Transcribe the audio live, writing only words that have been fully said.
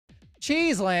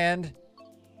Cheeseland.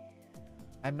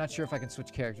 I'm not sure if I can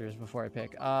switch characters before I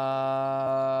pick.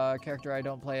 Character I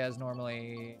don't play as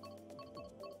normally.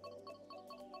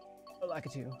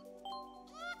 Lakitu.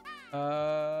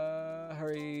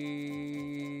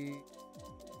 Hurry.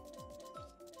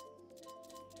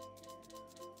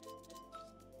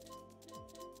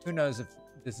 Who knows if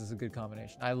this is a good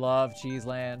combination. I love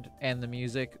Cheeseland and the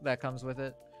music that comes with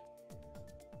it.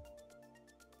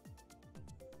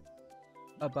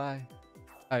 Oh, bye.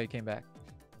 Oh, you came back.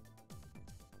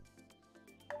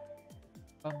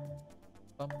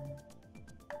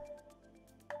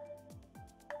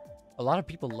 A lot of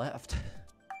people left.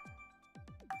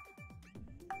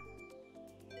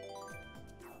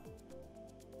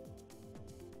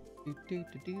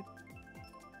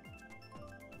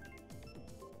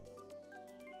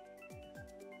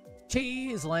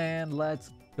 Cheeseland, let's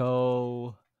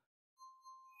go.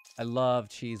 I love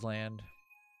Cheeseland.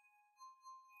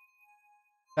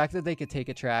 The fact that they could take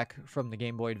a track from the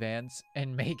Game Boy Advance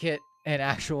and make it an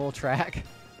actual track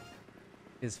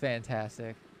is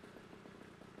fantastic.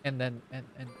 And then and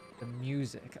the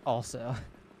music also.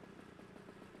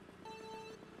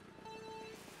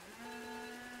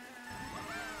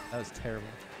 That was terrible.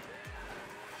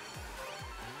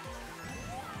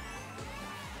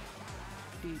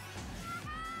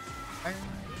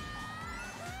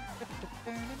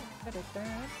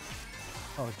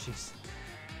 Oh jeez.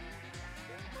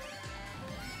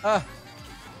 Ah.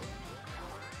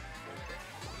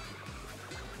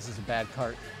 This is a bad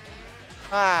cart.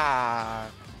 Ah.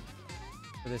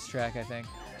 For this track, I think.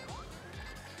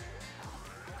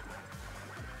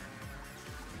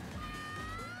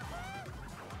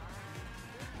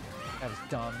 That was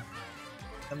dumb.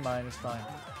 Never mind, it's fine.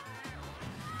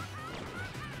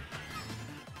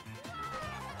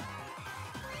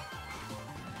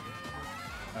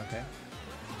 Okay.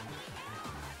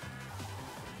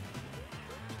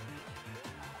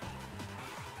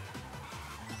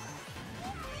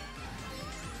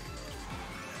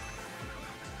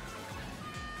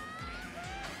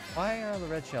 Why are all the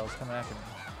red shells coming after me?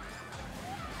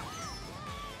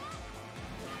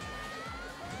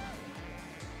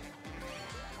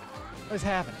 What is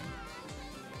happening?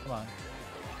 Come on.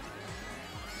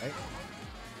 Right?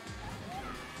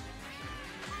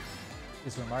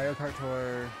 This is from Mario Kart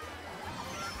Tour.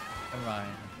 Never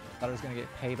mind. Thought I was gonna get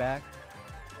payback.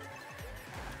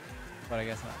 But I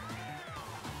guess not.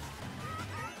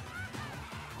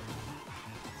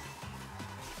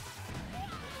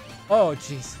 Oh,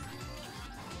 jeez.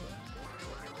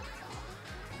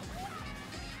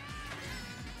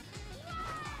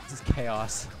 This is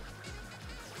chaos.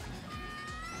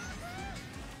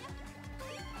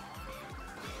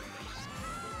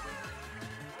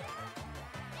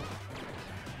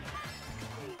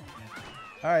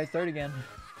 Alright, third again.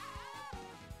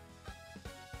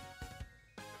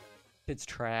 It's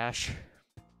trash.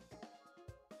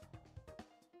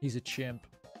 He's a chimp.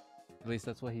 At least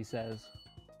that's what he says.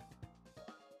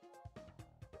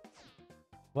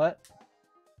 What?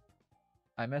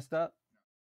 I messed up?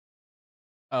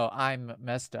 Oh, I'm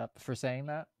messed up for saying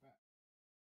that?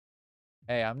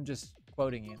 Hey, I'm just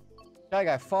quoting you. Shy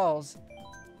Guy Falls?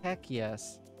 Heck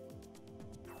yes.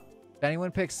 If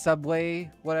anyone picks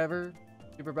Subway, whatever,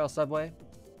 Super Bell Subway?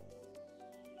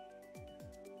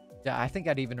 Yeah, I think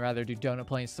I'd even rather do Donut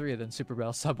Plains 3 than Super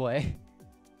Bell Subway.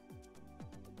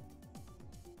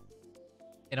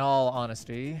 In all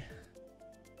honesty.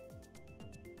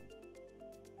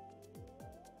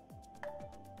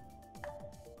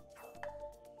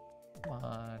 Come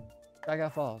on. Shy Guy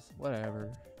Falls.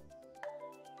 Whatever.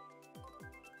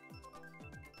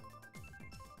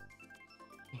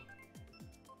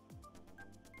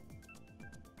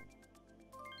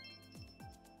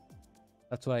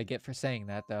 That's what I get for saying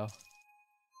that, though.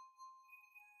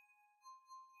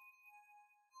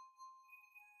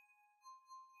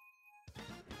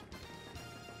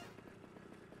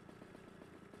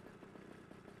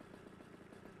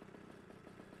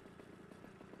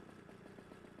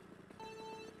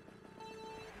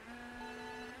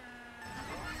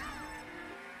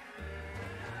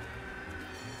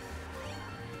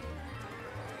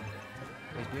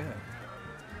 They do.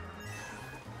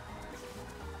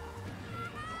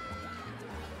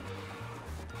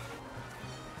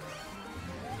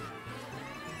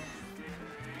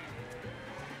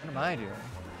 What am I doing?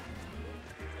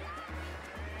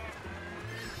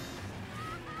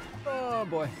 Oh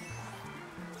boy.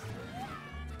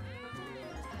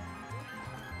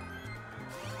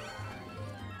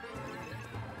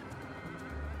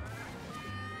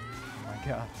 Oh my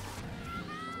god.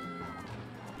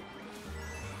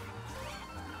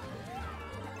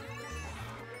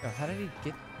 Yo, how did he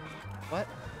get... What?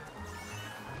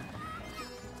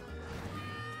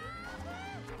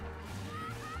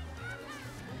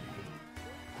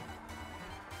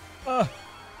 Ugh.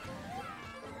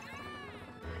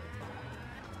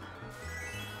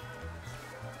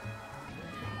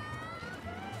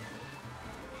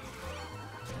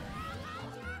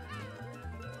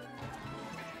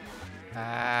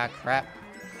 Ah, crap.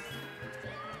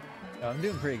 Yo, I'm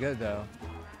doing pretty good, though.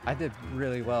 I did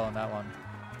really well on that one.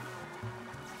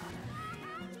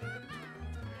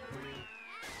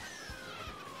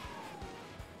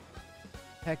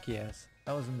 Heck yes.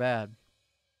 That wasn't bad.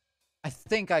 I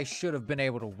think I should have been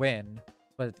able to win,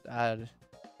 but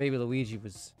Baby Luigi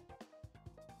was...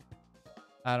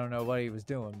 I don't know what he was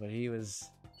doing, but he was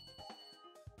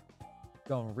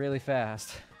going really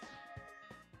fast.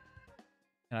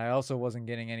 And I also wasn't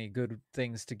getting any good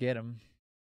things to get him.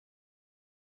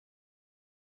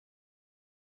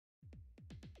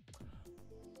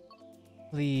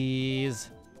 Please.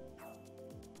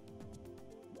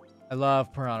 I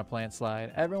love Piranha Plant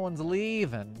Slide. Everyone's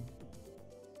leaving.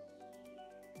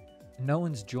 No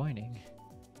one's joining.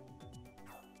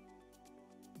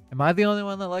 Am I the only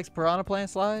one that likes Piranha Plant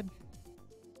Slide?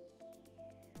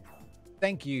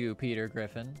 Thank you, Peter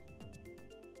Griffin.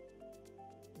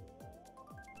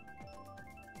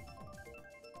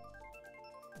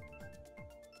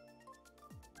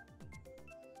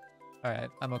 Alright,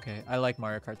 I'm okay. I like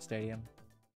Mario Kart Stadium.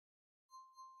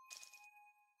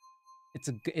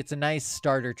 It's a nice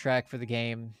starter track for the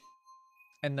game.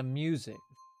 And the music.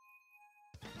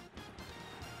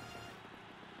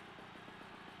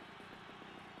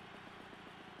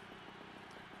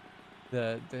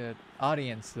 The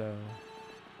audience though.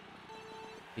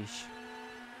 Eesh.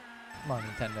 Come on,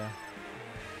 Nintendo.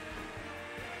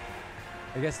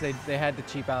 I guess they had to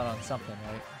cheap out on something,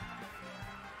 right?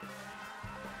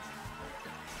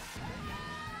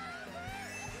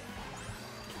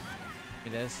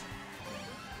 It is.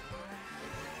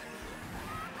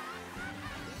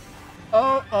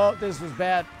 Oh, this was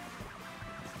bad.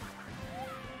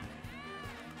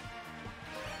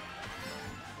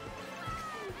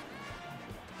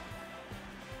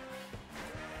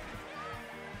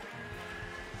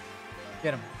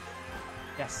 Get him.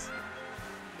 Yes.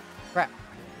 Crap.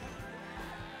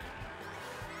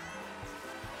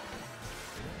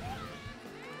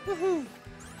 Woohoo.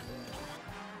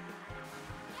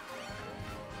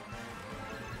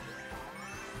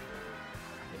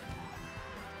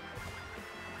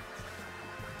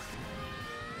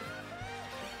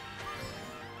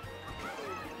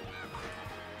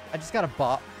 I just got a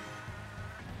bop.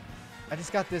 I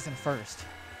just got this in first.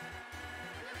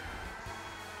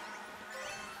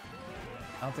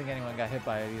 I don't think anyone got hit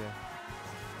by it either.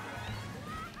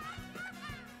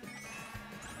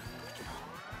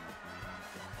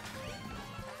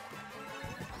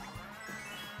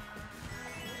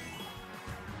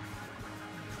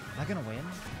 Am I gonna win?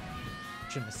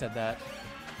 Shouldn't have said that.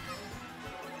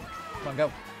 Come on,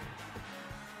 go.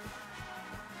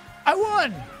 I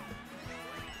won!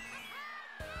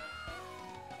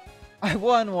 I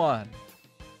won one.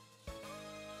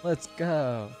 Let's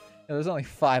go. There's only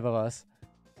 5 of us.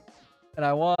 And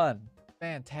I won.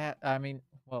 Fantastic. I mean,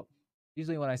 well,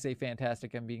 usually when I say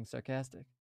fantastic, I'm being sarcastic.